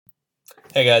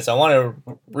Hey guys, I want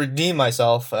to redeem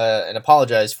myself and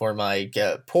apologize for my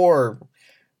poor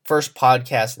first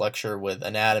podcast lecture with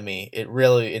anatomy. It's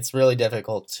really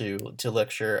difficult to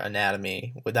lecture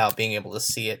anatomy without being able to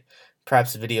see it.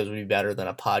 Perhaps videos would be better than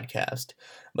a podcast.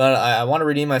 But I want to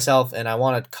redeem myself, and I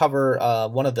want to cover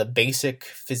one of the basic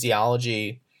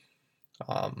physiology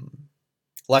um,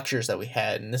 lectures that we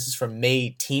had, and this is from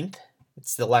May 18th.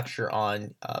 It's the lecture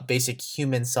on basic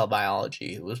human cell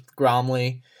biology. It was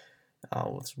Gromley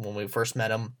when we first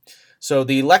met him. So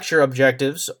the lecture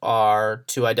objectives are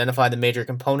to identify the major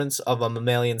components of a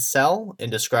mammalian cell and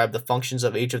describe the functions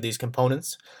of each of these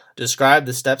components, describe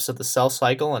the steps of the cell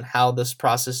cycle and how this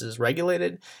process is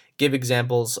regulated, give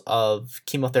examples of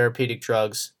chemotherapeutic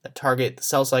drugs that target the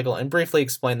cell cycle, and briefly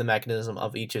explain the mechanism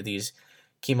of each of these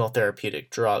chemotherapeutic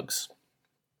drugs.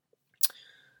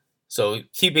 So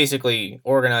he basically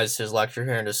organized his lecture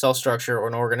here into cell structure or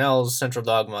organelles, central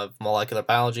dogma of molecular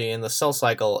biology, and the cell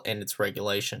cycle and its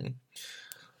regulation.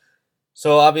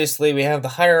 So obviously we have the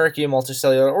hierarchy of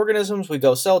multicellular organisms. We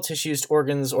go cell, tissues,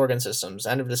 organs, organ systems.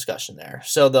 End of discussion there.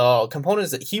 So the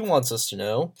components that he wants us to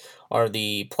know are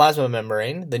the plasma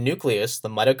membrane, the nucleus, the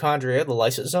mitochondria, the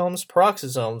lysosomes,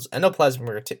 peroxisomes,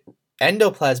 endoplasmic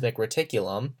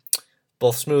reticulum,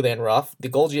 both smooth and rough, the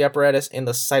Golgi apparatus, and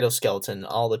the cytoskeleton,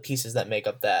 all the pieces that make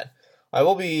up that. I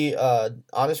will be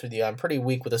honest with you. I'm pretty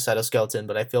weak with the cytoskeleton,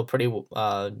 but I feel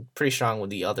pretty strong with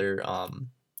the other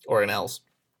organelles.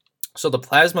 So the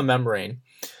plasma membrane.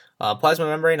 Plasma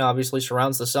membrane obviously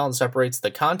surrounds the cell and separates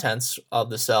the contents of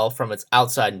the cell from its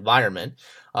outside environment.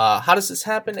 How does this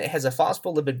happen? It has a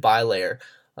phospholipid bilayer.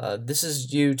 This is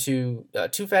due to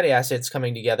two fatty acids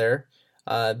coming together.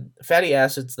 Fatty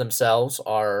acids themselves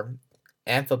are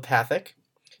amphipathic,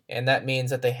 and that means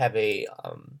that they have a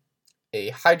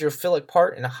hydrophilic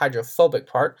part and a hydrophobic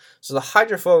part. So the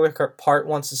hydrophobic part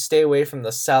wants to stay away from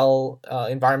the cell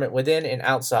environment within and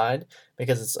outside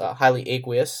because it's highly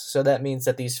aqueous. So that means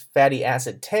that these fatty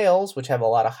acid tails, which have a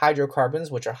lot of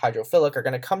hydrocarbons, which are hydrophilic, are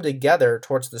going to come together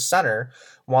towards the center,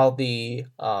 while the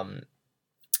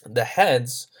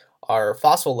heads are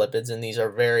phospholipids, and these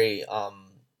are very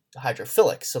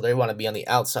hydrophilic, so they want to be on the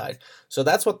outside. So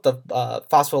that's what the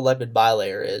phospholipid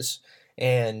bilayer is,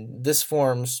 and this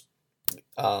forms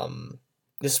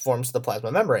the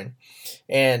plasma membrane,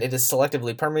 and it is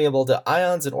selectively permeable to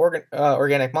ions and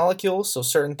organic molecules. So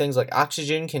certain things like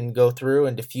oxygen can go through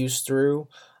and diffuse through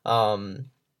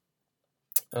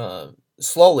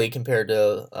slowly compared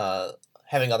to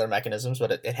having other mechanisms,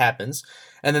 but it happens.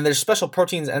 And then there's special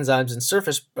proteins, enzymes, and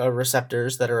surface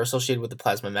receptors that are associated with the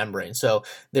plasma membrane. So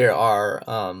there are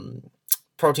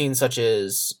proteins such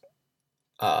as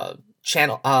ion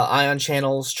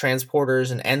channels,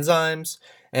 transporters, and enzymes.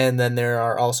 And then there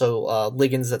are also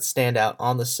ligands that stand out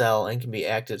on the cell and can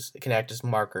act as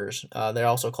markers. They're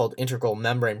also called integral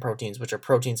membrane proteins, which are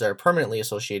proteins that are permanently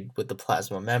associated with the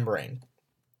plasma membrane.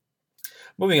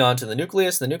 Moving on to the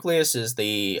nucleus. The nucleus is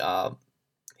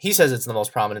he says it's the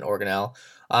most prominent organelle.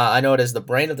 I know it as the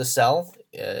brain of the cell.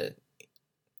 It's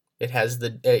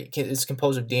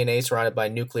composed of DNA surrounded by a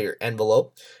nuclear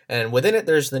envelope, and within it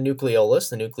there's the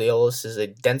nucleolus. The nucleolus is a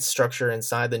dense structure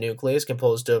inside the nucleus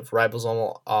composed of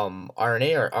ribosomal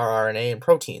RNA or rRNA and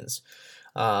proteins.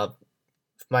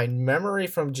 My memory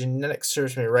from genetics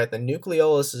serves me right. The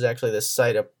nucleolus is actually the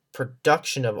site of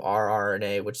production of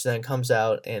rRNA, which then comes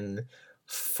out and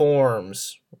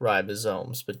forms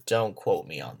ribosomes, but don't quote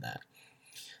me on that.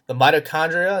 The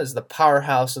mitochondria is the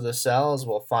powerhouse of the cell, as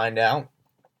we'll find out.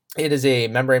 It is a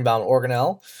membrane-bound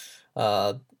organelle,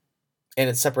 and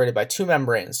it's separated by two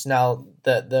membranes. Now,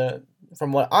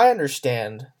 from what I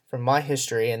understand from my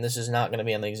history, and this is not going to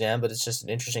be on the exam, but it's just an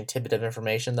interesting tidbit of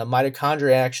information, the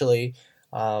mitochondria actually,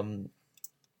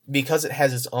 because it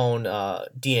has its own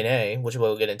DNA, which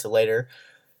we'll get into later,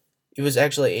 it was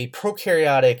actually a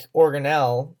prokaryotic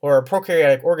organelle, or a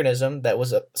prokaryotic organism that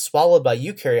was swallowed by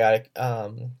eukaryotic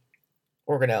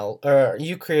organelle, or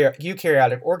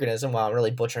eukaryotic organism. Wow, I'm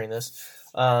really butchering this.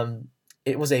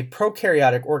 It was a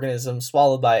prokaryotic organism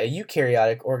swallowed by a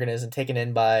eukaryotic organism taken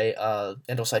in by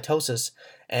endocytosis,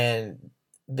 and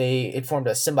it formed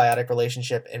a symbiotic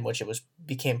relationship in which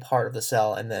became part of the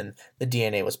cell, and then the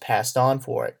DNA was passed on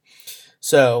for it.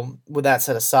 So, with that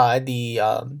set aside,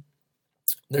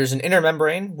 there's an inner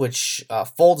membrane which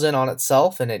folds in on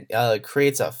itself, and it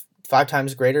creates a 5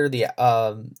 times greater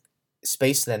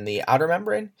space than the outer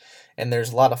membrane, and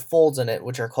there's a lot of folds in it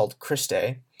which are called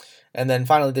cristae. And then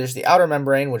finally there's the outer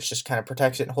membrane, which just kind of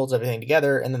protects it and holds everything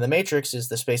together, and then the matrix is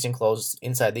the space enclosed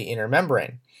inside the inner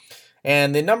membrane.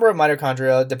 And the number of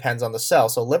mitochondria depends on the cell.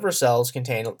 So liver cells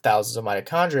contain thousands of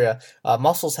mitochondria.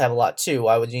 Muscles have a lot too.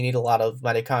 Why would you need a lot of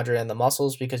mitochondria in the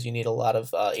muscles? Because you need a lot of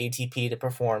ATP to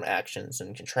perform actions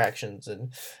and contractions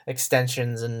and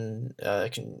extensions and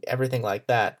everything like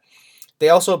that. They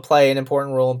also play an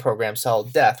important role in programmed cell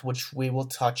death, which we will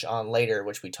touch on later,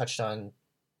 which we touched on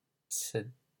today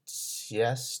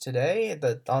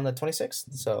on the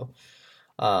 26th. So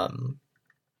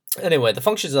anyway, the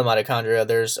functions of the mitochondria,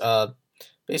 there's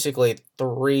basically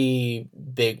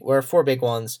four big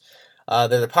ones. They're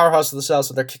the powerhouse of the cell,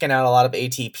 so they're kicking out a lot of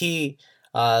ATP.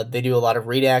 They do a lot of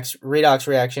redox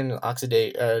reaction,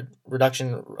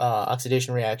 reduction,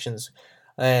 oxidation reactions,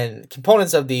 and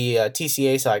components of the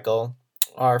TCA cycle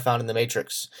are found in the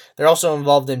matrix. They're also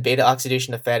involved in beta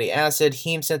oxidation of fatty acid,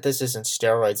 heme synthesis, and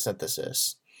steroid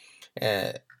synthesis.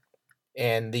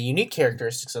 And the unique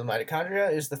characteristics of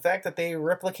mitochondria is the fact that they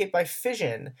replicate by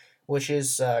fission, which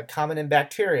is common in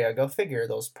bacteria. Go figure,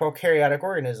 those prokaryotic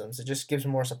organisms. It just gives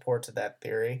more support to that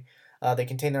theory. They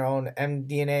contain their own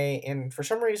mDNA, and for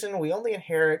some reason, we only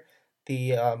inherit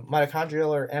the mitochondrial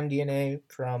or mDNA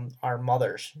from our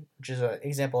mothers, which is an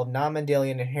example of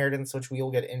non-Mendelian inheritance, which we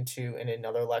will get into in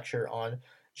another lecture on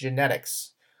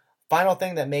genetics. Final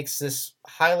thing that makes this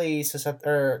highly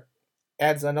susceptible,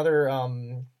 adds another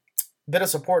bit of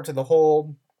support to the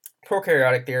whole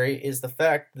prokaryotic theory, is the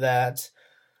fact that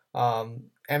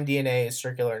mDNA is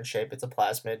circular in shape. It's a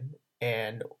plasmid,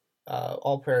 and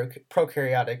all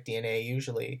prokaryotic DNA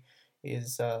usually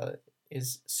is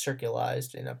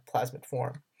circularized in a plasmid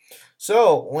form.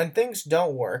 So when things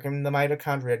don't work and the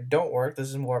mitochondria don't work, this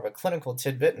is more of a clinical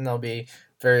tidbit, and there'll be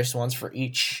various ones for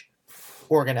each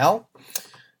organelle.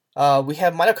 We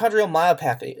have mitochondrial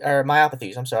myopathies.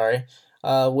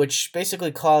 Which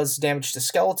basically cause damage to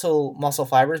skeletal muscle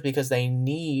fibers because they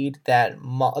need that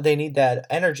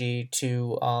energy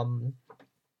to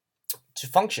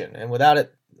function, and without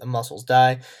it, the muscles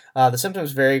die. The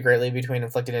symptoms vary greatly between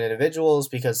inflicted individuals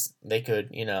because it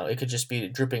could just be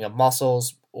drooping of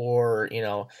muscles or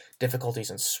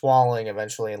difficulties in swallowing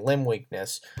eventually, and limb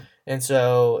weakness. And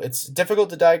so it's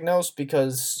difficult to diagnose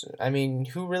because,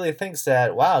 who really thinks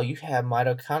that, wow, you have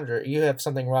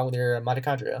something wrong with your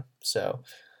mitochondria? So,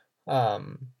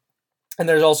 and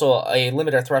there's also a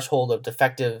limit or threshold of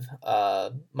defective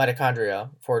mitochondria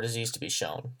for a disease to be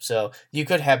shown. So you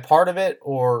could have part of it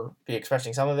or be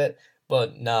expressing some of it,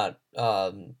 but not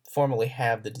formally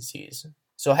have the disease.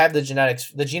 So have the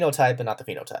genetics, the genotype, and not the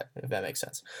phenotype, if that makes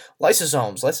sense.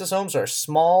 Lysosomes. Lysosomes are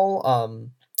small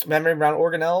membrane-bound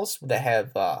organelles that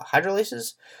have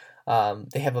hydrolases.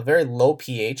 They have a very low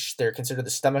pH. They're considered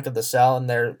the stomach of the cell, and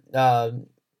they're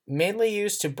mainly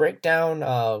used to break down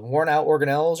worn-out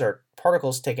organelles or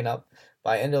particles taken up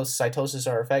by endocytosis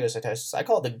or phagocytosis. I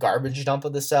call it the garbage dump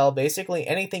of the cell. Basically,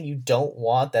 anything you don't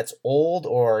want that's old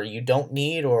or you don't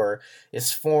need or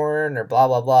is foreign or blah,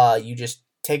 blah, blah, you just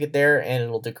take it there and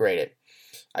it'll degrade it.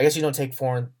 I guess you don't take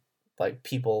foreign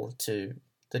people to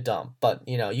the dump, but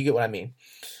you get what I mean.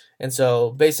 And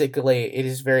so basically, it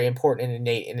is very important in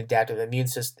innate and adaptive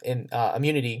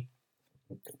immunity,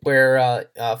 where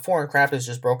foreign crap is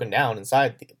just broken down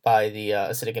inside by the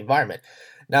acidic environment.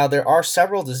 Now, there are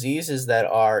several diseases that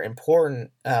are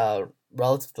important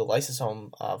relative to the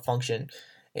lysosome function,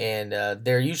 and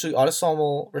they're usually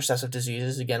autosomal recessive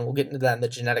diseases. Again, we'll get into that in the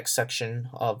genetics section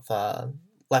of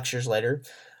lectures later.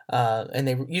 And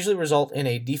they usually result in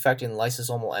a defect in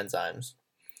lysosomal enzymes.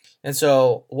 And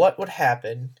so what would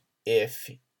happen if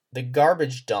the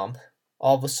garbage dump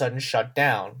all of a sudden shut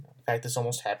down? In fact, this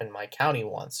almost happened in my county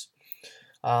once.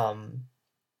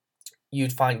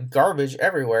 You'd find garbage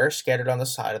everywhere scattered on the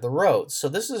side of the road. So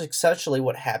this is essentially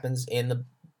what happens in the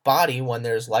body when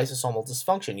there's lysosomal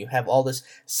dysfunction. You have all this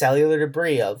cellular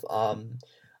debris of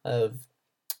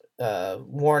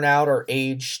worn out or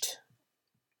aged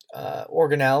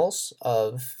organelles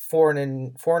of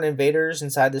foreign invaders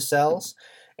inside the cells,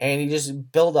 and you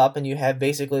just build up, and you have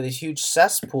basically this huge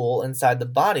cesspool inside the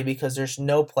body because there's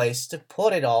no place to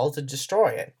put it all to destroy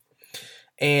it.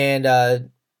 And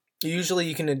usually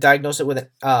you can diagnose it with an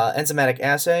enzymatic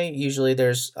assay. Usually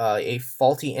there's a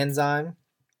faulty enzyme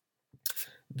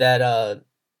that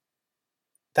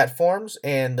forms,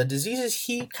 and the diseases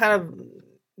he kind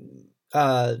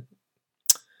of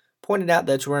pointed out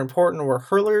that were important were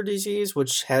Hurler disease,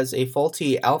 which has a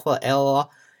faulty alpha L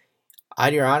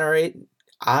iduronate.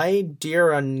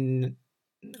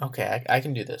 Okay, I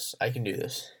can do this.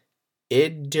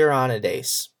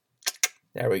 Iduronidase.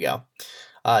 There we go.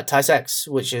 Tay-Sachs,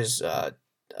 which is a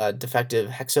defective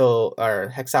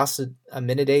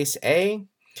hexosaminidase A,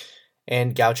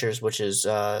 and Gaucher's, which is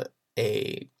a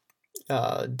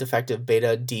defective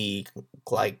beta D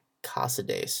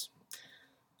glycosidase.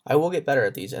 I will get better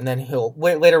at these, and then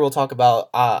later we'll talk about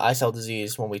eye cell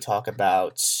disease when we talk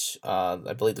about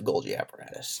I believe the Golgi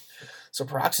apparatus. So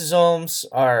peroxisomes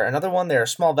are another one. They're a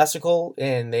small vesicle,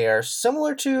 and they are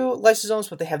similar to lysosomes,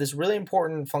 but they have this really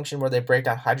important function where they break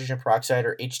down hydrogen peroxide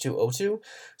or H2O2.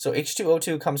 So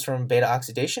H2O2 comes from beta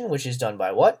oxidation, which is done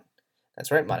by what?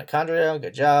 That's right, mitochondria.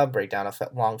 Good job. Break down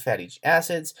long fatty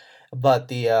acids. But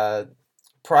the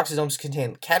peroxisomes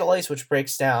contain catalase, which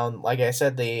breaks down, like I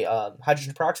said, the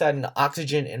hydrogen peroxide into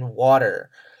oxygen and water,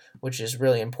 which is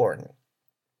really important.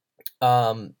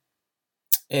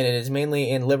 And it is mainly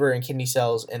in liver and kidney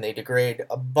cells, and they degrade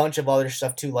a bunch of other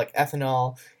stuff too, like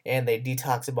ethanol, and they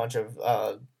detox a bunch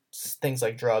of things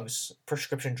like drugs,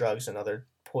 prescription drugs, and other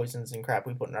poisons and crap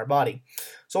we put in our body.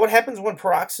 So what happens when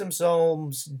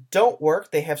peroxisomes don't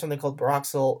work? They have something called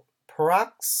peroxomal,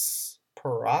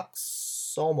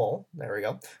 there we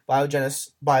go,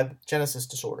 biogenesis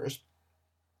disorders,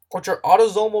 which are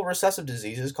autosomal recessive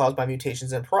diseases caused by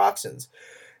mutations in peroxins.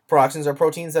 Peroxins are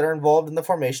proteins that are involved in the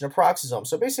formation of peroxisomes.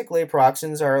 So basically,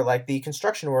 peroxins are like the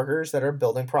construction workers that are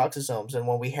building peroxisomes. And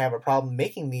when we have a problem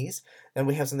making these, then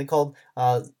we have something called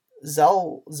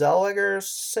Zellweger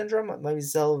syndrome, maybe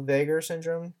Zellweger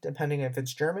syndrome, depending if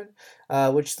it's German,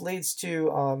 which leads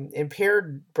to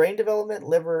impaired brain development,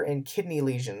 liver, and kidney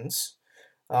lesions.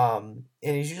 And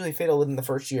is usually fatal within the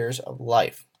first years of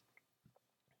life.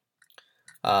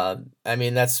 When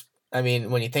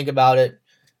you think about it,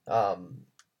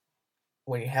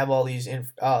 when you have all these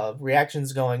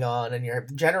reactions going on and you're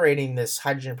generating this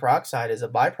hydrogen peroxide as a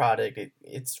byproduct,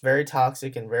 it's very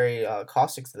toxic and very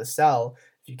caustic to the cell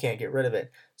if you can't get rid of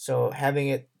it. So having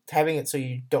it so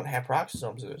you don't have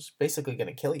peroxisomes is basically going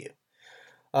to kill you.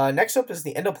 Next up is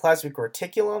the endoplasmic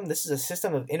reticulum. This is a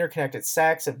system of interconnected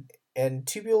sacs and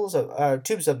tubes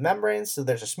of membranes. So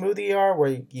there's a smooth ER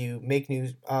where you make new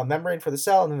membrane for the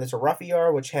cell, and then there's a rough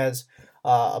ER which has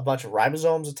a bunch of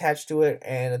ribosomes attached to it,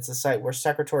 and it's a site where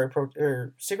secretory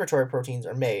proteins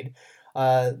are made.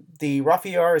 The rough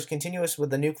ER is continuous with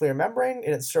the nuclear membrane,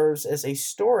 and it serves as a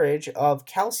storage of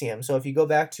calcium. So if you go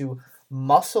back to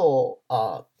muscle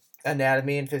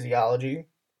anatomy and physiology,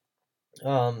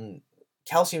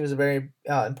 calcium is a very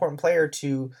important player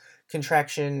to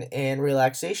contraction and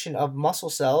relaxation of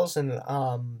muscle cells, and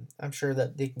I'm sure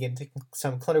that they can get into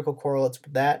some clinical correlates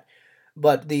with that.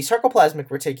 But the sarcoplasmic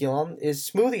reticulum is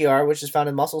smooth ER, which is found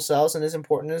in muscle cells and is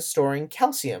important in storing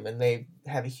calcium, and they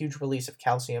have a huge release of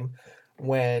calcium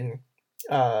when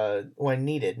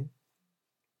needed.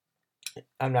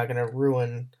 I'm not going to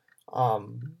ruin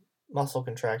muscle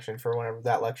contraction for whenever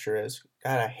that lecture is.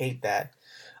 God, I hate that.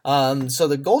 So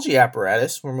the Golgi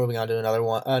apparatus, we're moving on to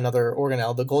another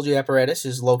organelle. The Golgi apparatus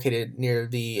is located near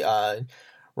the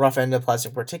rough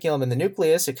endoplasmic reticulum in the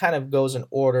nucleus. It kind of goes in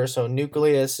order. So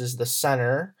nucleus is the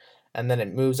center, and then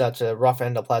it moves out to rough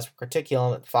endoplasmic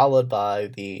reticulum, followed by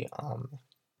the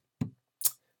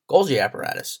Golgi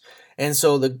apparatus. And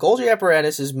so the Golgi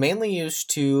apparatus is mainly used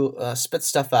to spit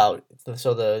stuff out.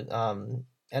 So the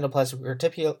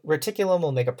endoplasmic reticulum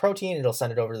will make a protein. It'll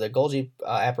send it over to the Golgi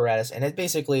apparatus, and it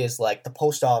basically is like the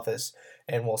post office,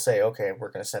 and we'll say, okay, we're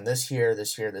going to send this here,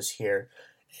 this here, this here,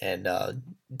 and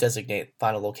designate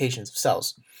final locations of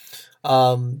cells.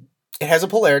 It has a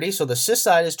polarity, so the cis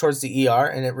side is towards the ER,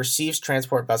 and it receives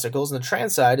transport vesicles, and the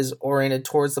trans side is oriented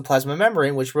towards the plasma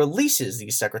membrane, which releases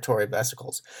these secretory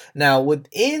vesicles. Now,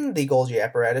 within the Golgi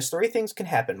apparatus, three things can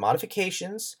happen: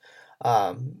 modifications,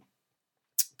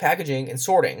 packaging, and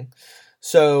sorting.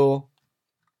 So,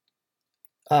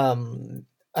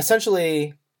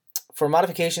 essentially, for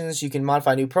modifications, you can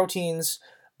modify new proteins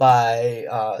by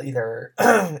either,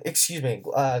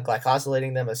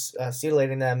 glycosylating them,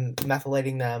 acetylating them,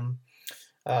 methylating them,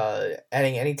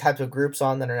 adding any types of groups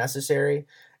on that are necessary.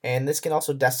 And this can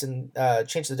also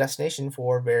change the destination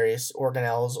for various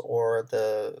organelles or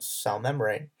the cell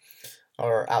membrane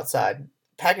or outside.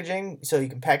 Packaging, so you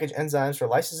can package enzymes for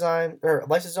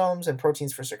lysosomes and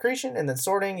proteins for secretion, and then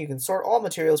sorting, you can sort all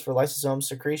materials for lysosomes,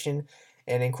 secretion,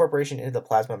 and incorporation into the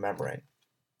plasma membrane.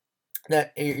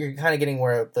 That you're kind of getting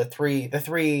where the three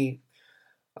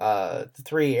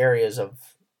areas of,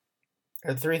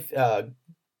 or the three the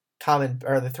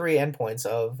three endpoints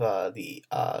of the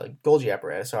Golgi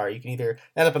apparatus are. You can either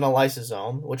end up in a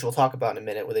lysosome, which we'll talk about in a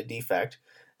minute, with a defect,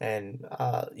 and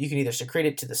you can either secrete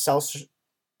it to the cell.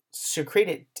 Secrete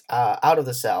it out of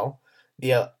the cell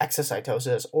via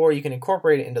exocytosis, or you can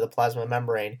incorporate it into the plasma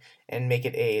membrane and make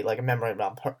it a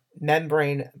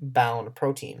membrane-bound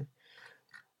protein.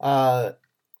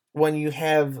 When you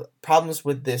have problems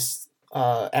with this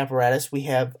apparatus, we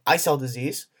have eye cell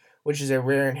disease, which is a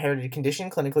rare inherited condition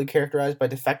clinically characterized by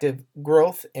defective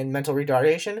growth and mental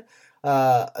retardation.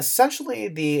 Essentially,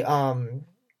 the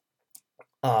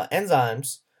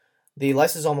enzymes, the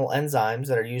lysosomal enzymes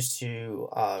that are used to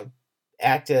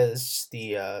act as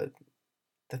the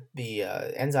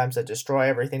enzymes that destroy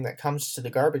everything that comes to the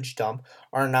garbage dump,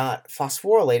 are not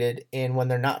phosphorylated, and when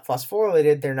they're not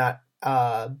phosphorylated, they're not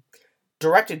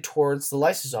directed towards the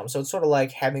lysosome. So it's sort of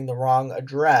like having the wrong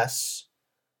address,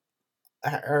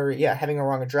 having a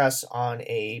wrong address on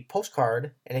a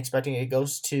postcard and expecting it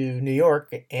goes to New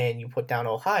York, and you put down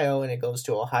Ohio and it goes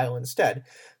to Ohio instead.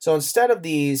 So instead of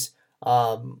these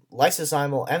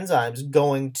lysosomal enzymes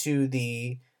going to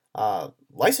the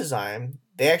lysozyme,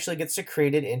 they actually get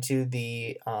secreted into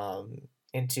the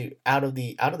out of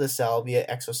the cell via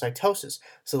exocytosis.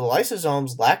 So the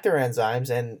lysosomes lack their enzymes,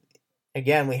 and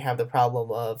again we have the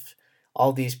problem of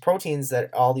all these proteins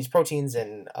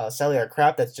and cellular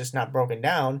crap that's just not broken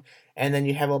down, and then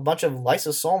you have a bunch of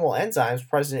lysosomal enzymes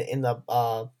present in the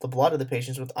blood of the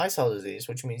patients with eye cell disease,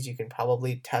 which means you can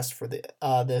probably test for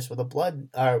this with a blood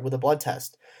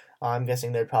test. I'm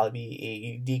guessing there'd probably be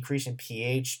a decrease in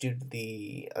pH due to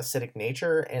the acidic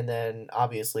nature, and then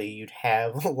obviously you'd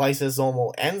have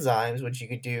lysosomal enzymes, which you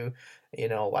could do,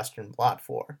 Western blot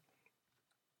for.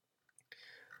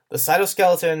 The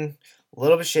cytoskeleton, a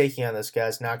little bit shaky on this,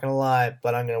 guys, not gonna lie,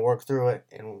 but I'm gonna work through it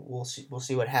and we'll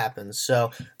see what happens.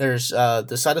 So there's the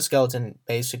cytoskeleton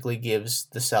basically gives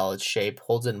the cell its shape,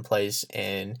 holds it in place,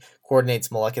 and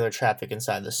coordinates molecular traffic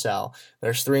inside the cell.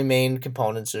 There's three main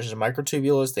components. There's the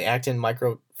microtubules, the actin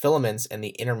microfilaments, and the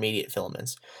intermediate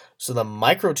filaments. So the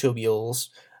microtubules,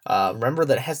 remember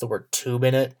that it has the word tube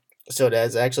in it, so it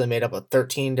is actually made up of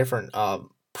 13 different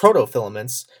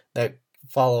protofilaments that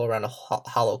follow around a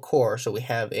hollow core. So we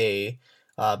have we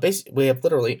have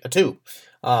literally a tube.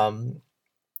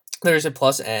 There's a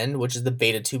plus end, which is the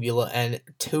beta tubulin,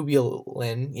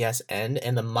 yes, end,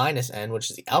 and the minus end, which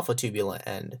is the alpha tubulin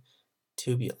end.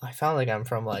 I sound like I'm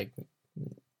from like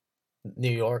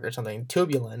New York or something.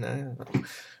 Tubulin. I don't know.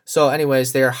 So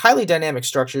anyways, they are highly dynamic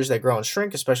structures that grow and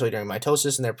shrink, especially during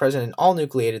mitosis, and they're present in all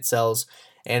nucleated cells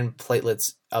and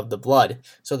platelets of the blood.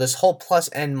 So this whole plus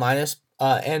and minus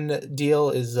end deal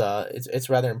is it's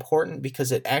rather important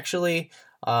because it's actually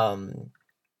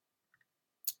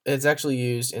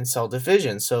used in cell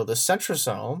division. So the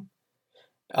centrosome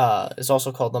is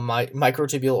also called the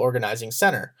microtubule organizing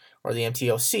center, or the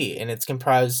MTOC, and it's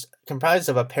comprised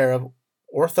of a pair of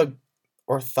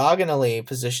orthogonally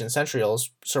positioned centrioles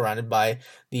surrounded by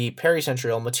the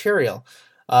pericentriole material.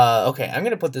 Okay, I'm going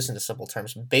to put this into simple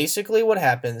terms. Basically, what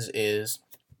happens is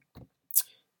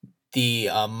the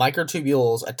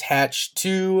microtubules attach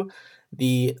to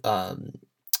the oh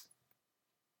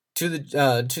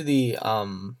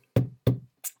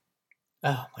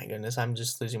my goodness, I'm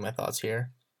just losing my thoughts here.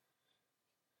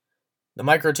 The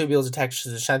microtubules attach to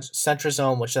the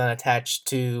centrosome, which then attach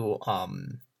to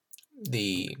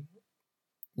the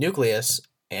nucleus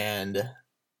and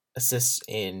assists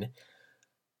in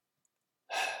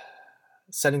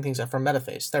setting things up for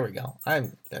metaphase. There we go.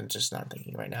 I'm just not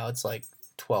thinking right now. It's like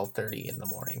 12:30 in the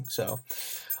morning. So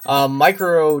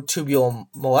microtubule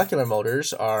molecular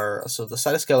motors are, so the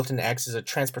cytoskeleton acts as a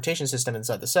transportation system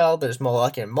inside the cell. There's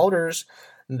molecular motors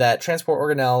that transport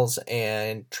organelles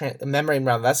and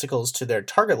membrane-bound vesicles to their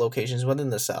target locations within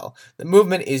the cell. The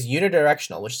movement is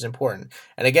unidirectional, which is important.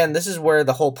 And again, this is where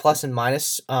the whole plus and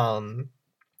minus end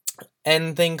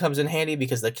thing comes in handy,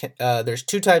 because there's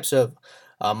two types of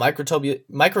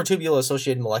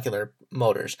microtubule-associated molecular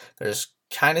motors. There's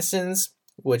kinesins,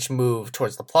 which move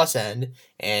towards the plus end,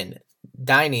 and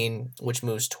dynein, which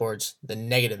moves towards the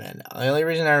negative end. The only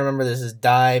reason I remember this is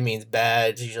die means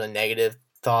bad. It's usually negative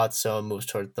thoughts, so it moves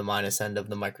towards the minus end of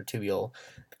the microtubule.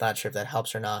 Not sure if that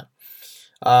helps or not.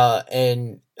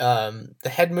 The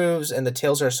head moves and the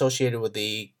tails are associated with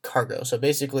the cargo. So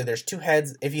basically there's two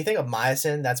heads. If you think of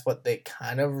myosin, that's what they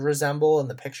kind of resemble in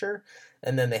the picture.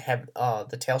 And then they have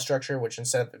the tail structure, which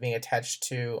instead of being attached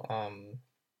to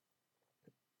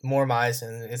more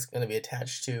myosin, it's going to be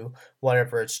attached to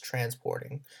whatever it's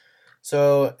transporting.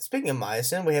 So speaking of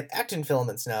myosin, we have actin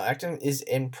filaments now. Actin is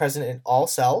present in all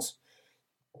cells.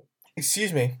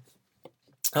 Excuse me.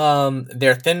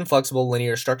 They're thin, flexible,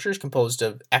 linear structures composed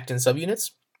of actin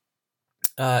subunits.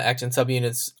 Actin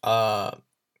subunits are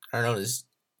known as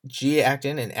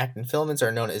G-actin, and actin filaments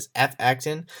are known as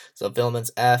F-actin. So filaments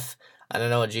F. I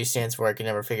don't know what G stands for. I can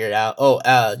never figure it out.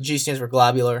 G stands for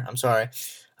globular. I'm sorry.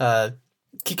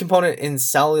 Key component in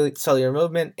cellular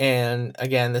movement, and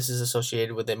again, this is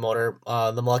associated with the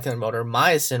molecular motor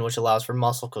myosin, which allows for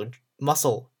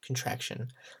muscle contraction.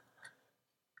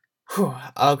 Whew.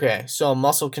 Okay, so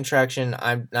muscle contraction,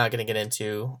 I'm not going to get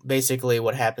into. Basically,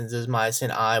 what happens is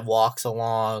myosin I walks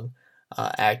along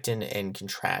actin and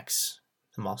contracts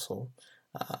the muscle.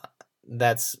 Uh,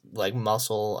 that's like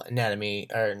muscle anatomy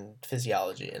or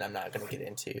physiology, and I'm not going to get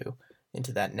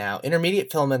into that now. Intermediate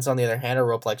filaments, on the other hand, are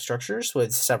rope-like structures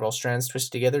with several strands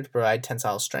twisted together to provide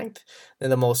tensile strength. They're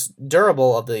the most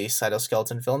durable of the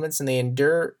cytoskeleton filaments, and they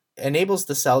enables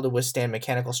the cell to withstand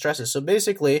mechanical stresses. So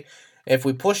basically, if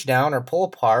we push down or pull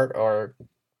apart or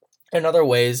in other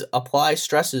ways apply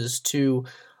stresses to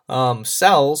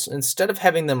cells, instead of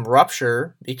having them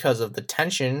rupture because of the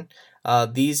tension,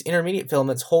 these intermediate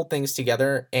filaments hold things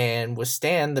together and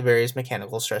withstand the various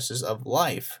mechanical stresses of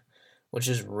life, which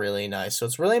is really nice. So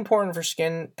it's really important for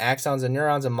skin, axons, and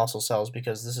neurons and muscle cells,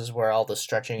 because this is where all the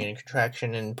stretching and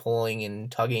contraction and pulling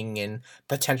and tugging and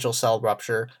potential cell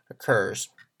rupture occurs.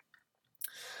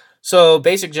 So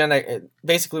basically,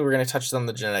 we're going to touch on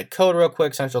the genetic code real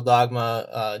quick. Central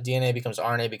dogma: DNA becomes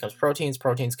RNA, becomes proteins.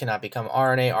 Proteins cannot become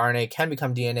RNA. RNA can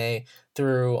become DNA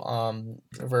through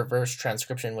reverse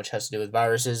transcription, which has to do with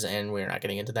viruses, and we're not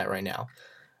getting into that right now.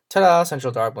 Ta-da!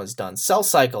 Central dogma is done. Cell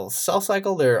cycle. Cell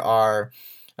cycle. There are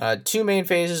two main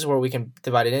phases where we can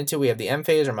divide it into. We have the M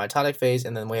phase or mitotic phase,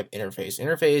 and then we have interphase.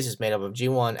 Interphase is made up of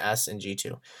G1, S, and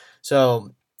G2.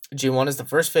 So G1 is the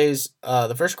first phase,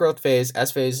 the first growth phase. S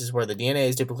phase is where the DNA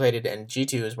is duplicated, and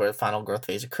G2 is where the final growth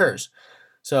phase occurs.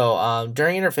 So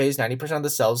during interphase, 90% of the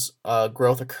cell's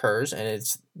growth occurs, and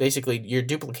it's basically you're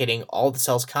duplicating all the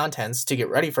cell's contents to get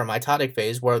ready for mitotic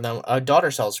phase, where then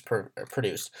daughter cells are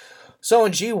produced. So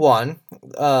in G1,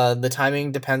 the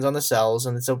timing depends on the cells,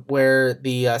 and it's where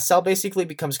the cell basically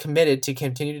becomes committed to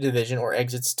continued division or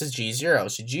exits to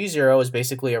G0. So G0 is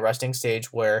basically a resting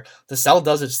stage where the cell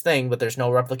does its thing, but there's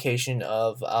no replication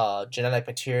of genetic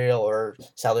material or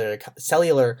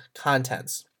cellular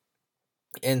contents.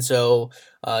 And so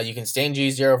you can stay in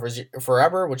G0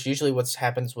 forever, which usually what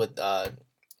happens with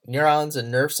neurons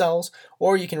and nerve cells,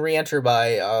 or you can re-enter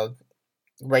by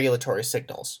regulatory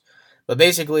signals. But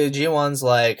basically, G1's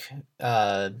like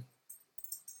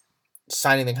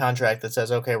signing the contract that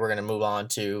says, okay, we're going to move on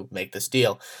to make this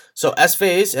deal. So S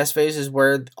phase is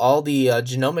where all the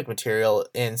genomic material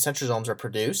in centrosomes are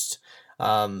produced.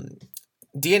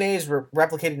 DNA is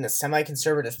replicated in a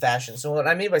semi-conservative fashion. So what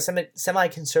I mean by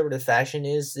semi-conservative fashion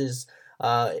is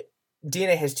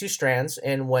DNA has two strands,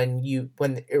 and when it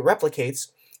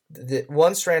replicates, the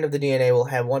one strand of the DNA will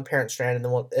have one parent strand, and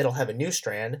then it'll have a new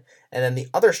strand, and then the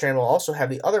other strand will also have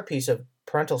the other piece of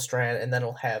parental strand, and then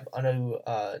it'll have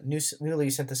a newly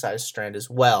synthesized strand as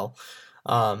well,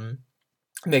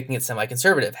 making it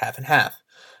semi-conservative, half and half.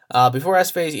 Before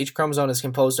S phase, each chromosome is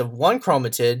composed of one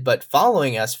chromatid, but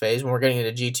following S phase, when we're getting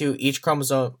into G2, each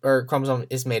chromosome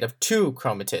is made of two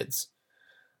chromatids.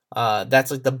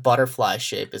 That's like the butterfly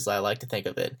shape, as I like to think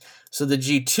of it. So the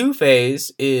G2 phase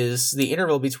is the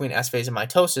interval between S phase and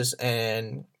mitosis,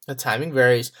 and the timing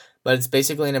varies, but it's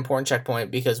basically an important checkpoint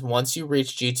because once you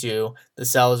reach G2, the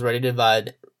cell is ready to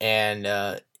divide and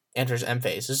enters M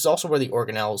phase. This is also where the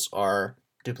organelles are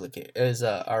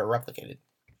replicated.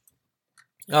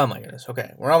 Oh my goodness.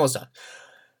 Okay, we're almost done.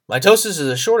 Mitosis is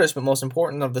the shortest but most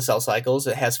important of the cell cycles.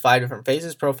 It has 5 different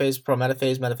phases: prophase,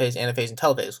 prometaphase, metaphase, anaphase, and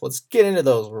telophase. Let's get into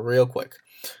those real quick.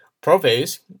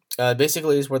 Prophase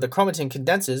basically is where the chromatin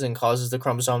condenses and causes the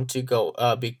chromosome to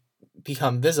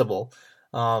become visible.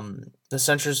 The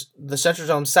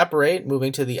centrosomes separate,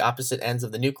 moving to the opposite ends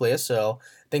of the nucleus. So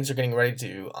things are getting ready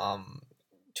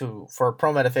for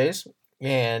prometaphase,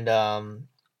 and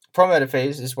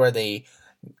prometaphase is where the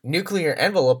nuclear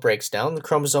envelope breaks down. The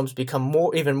chromosomes become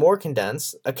even more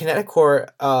condensed. A kinetochore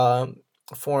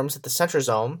forms at the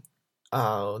centrosome,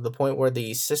 the point where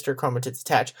the sister chromatids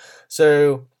attach.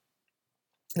 So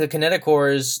the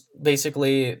kinetochore is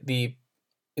basically the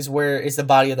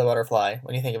body of the butterfly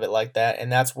when you think of it like that,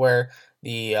 and that's where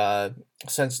the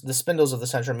spindles of the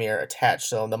centromere attach.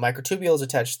 So the microtubules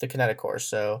attach to the kinetochore.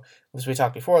 So as we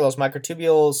talked before, those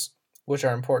microtubules, which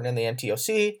are important in the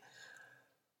MTOC,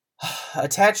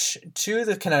 attach to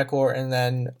the kinetochore, and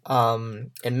then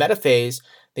in metaphase,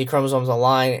 the chromosomes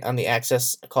align on the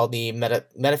axis called the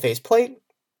metaphase plate.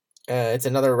 It's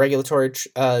another regulatory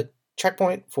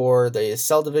checkpoint for the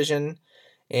cell division,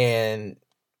 and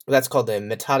that's called the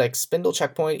mitotic spindle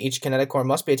checkpoint. Each kinetochore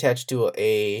must be attached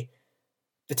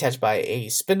by a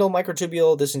spindle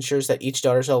microtubule. This ensures that each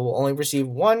daughter cell will only receive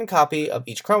one copy of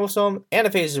each chromosome.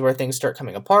 Anaphase is where things start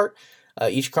coming apart.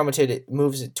 Each chromatid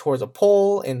moves towards a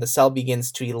pole, and the cell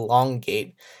begins to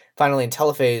elongate. Finally, in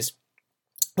telophase,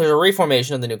 there's a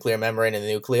reformation of the nuclear membrane and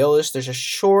the nucleolus. There's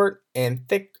short and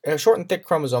thick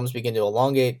chromosomes begin to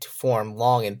elongate to form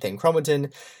long and thin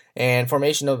chromatin. And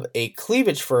formation of a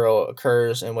cleavage furrow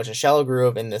occurs in which a shallow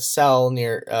groove in the cell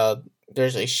near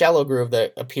there's a shallow groove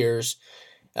that appears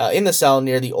in the cell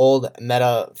near the old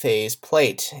metaphase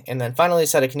plate. And then finally,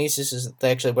 cytokinesis is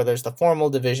actually where there's the formal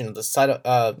division of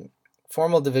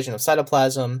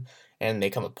cytoplasm, and they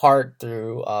come apart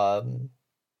through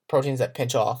proteins that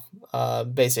pinch off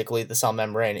basically the cell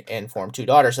membrane and form two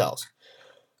daughter cells.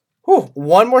 Whew,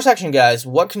 one more section, guys.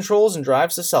 What controls and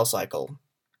drives the cell cycle?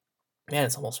 Man,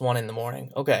 it's almost 1 in the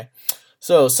morning. Okay,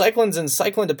 so cyclins and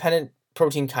cyclin-dependent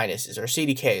protein kinases, or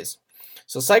CDKs.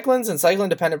 So cyclins and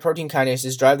cyclin-dependent protein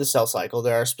kinases drive the cell cycle.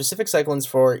 There are specific cyclins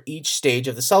for each stage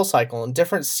of the cell cycle, and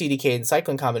different CDK and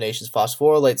cyclin combinations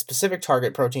phosphorylate specific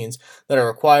target proteins that are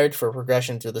required for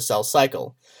progression through the cell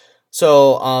cycle.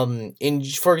 So,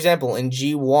 for example, in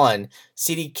G1,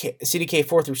 CDK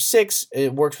 4 through 6,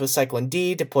 it works with cyclin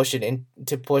D to push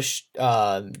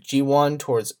G1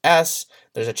 towards S.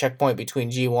 There's a checkpoint between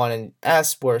G1 and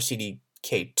S where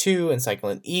CDK2 and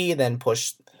cyclin E then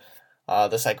push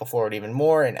the cycle forward even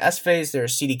more. In S phase,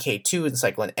 there's CDK2 and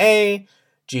cyclin A.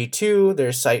 G2,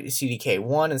 there's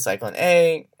CDK1 and cyclin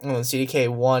A. And then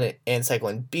CDK1 and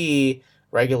cyclin B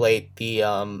regulate the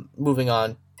moving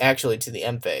on actually to the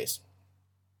M phase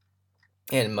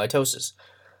and mitosis.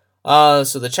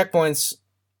 So the checkpoints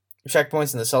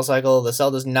in the cell cycle, the cell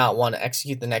does not want to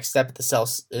execute the next step. The cell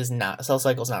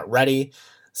cycle is not ready,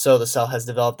 so the cell has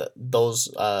developed those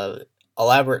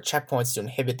elaborate checkpoints to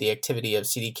inhibit the activity of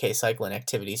CDK cyclin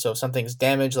activity. So if something's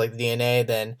damaged, like the DNA,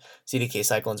 then CDK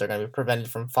cyclins are going to be prevented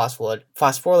from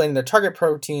phosphorylating their target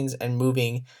proteins and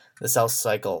moving the cell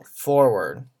cycle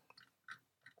forward.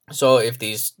 So if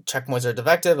these checkpoints are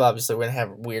defective, obviously we're going to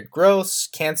have weird growths,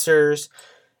 cancers,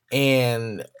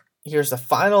 and here's the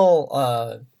final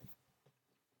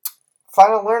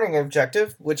learning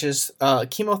objective, which is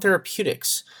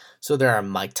chemotherapeutics. So there are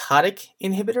mitotic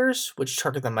inhibitors, which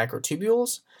target the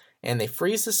microtubules, and they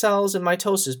freeze the cells in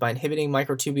mitosis by inhibiting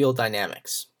microtubule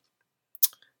dynamics.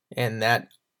 And that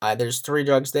there's 3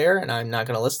 drugs there, and I'm not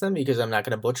going to list them because I'm not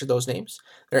going to butcher those names.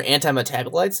 There are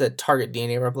antimetabolites that target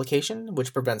DNA replication,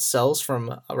 which prevents cells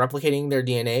from replicating their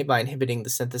DNA by inhibiting the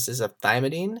synthesis of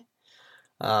thymidine.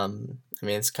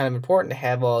 It's kind of important to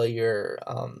have all your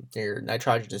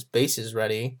nitrogenous bases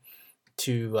ready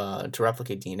to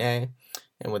replicate DNA,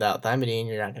 and without thymidine,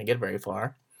 you're not going to get very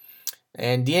far.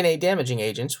 And DNA damaging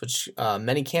agents, which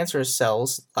many cancerous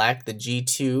cells lack the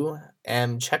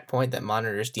G2M checkpoint that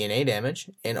monitors DNA damage,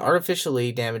 and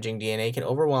artificially damaging DNA can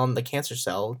overwhelm the cancer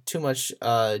cell. Too much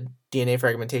DNA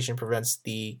fragmentation prevents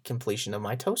the completion of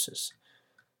mitosis.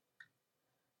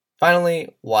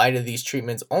 Finally, why do these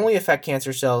treatments only affect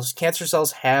cancer cells? Cancer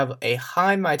cells have a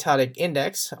high mitotic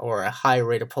index, or a high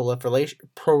rate of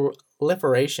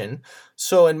proliferation,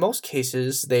 so in most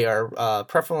cases they are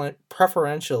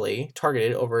preferentially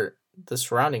targeted over the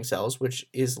surrounding cells, which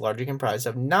is largely comprised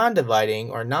of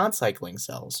non-dividing or non-cycling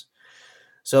cells.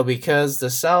 So because the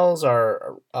cells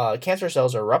are cancer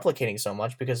cells are replicating so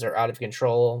much because they're out of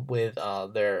control with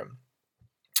their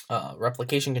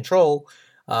replication control,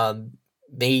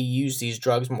 they use these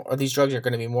drugs more, or these drugs are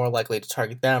going to be more likely to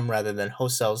target them rather than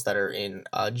host cells that are in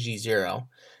G0.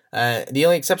 The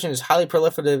only exception is highly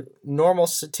proliferative normal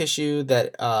tissue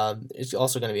that is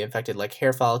also going to be affected, like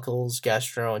hair follicles,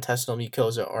 gastrointestinal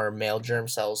mucosa, or male germ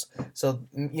cells. So,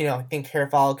 I think hair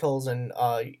follicles and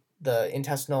the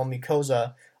intestinal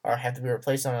mucosa have to be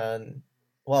replaced the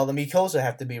mucosa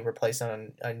have to be replaced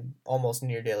on an almost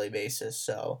near daily basis.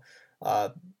 So,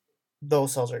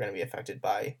 those cells are going to be affected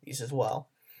by these as well.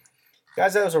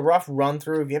 Guys, that was a rough run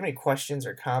through. If you have any questions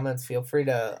or comments, feel free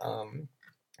to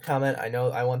comment. I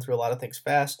know I went through a lot of things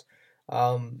fast,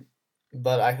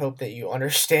 but I hope that you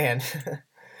understand.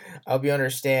 I hope you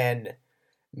understand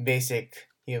basic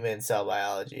human cell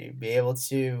biology. Be able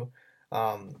to,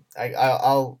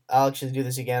 I'll actually do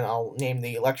this again. I'll name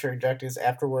the lecture objectives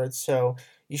afterwards. So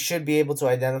you should be able to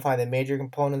identify the major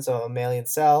components of a mammalian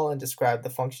cell and describe the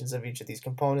functions of each of these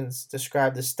components.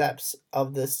 Describe the steps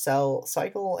of the cell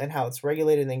cycle and how it's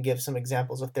regulated, and then give some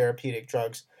examples of therapeutic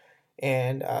drugs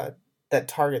and that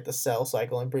target the cell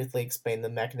cycle, and briefly explain the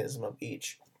mechanism of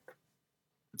each.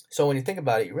 So when you think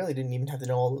about it, you really didn't even have to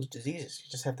know all those diseases.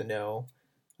 You just have to know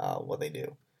what they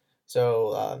do.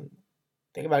 So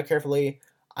think about it carefully.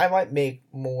 I might make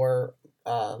more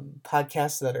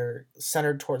podcasts that are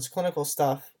centered towards clinical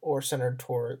stuff, or centered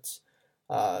towards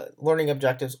learning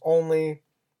objectives only,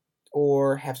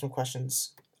 or have some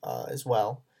questions as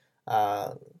well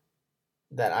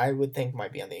that I would think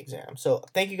might be on the exam. So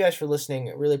thank you guys for listening.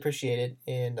 I really appreciate it,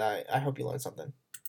 and I hope you learned something.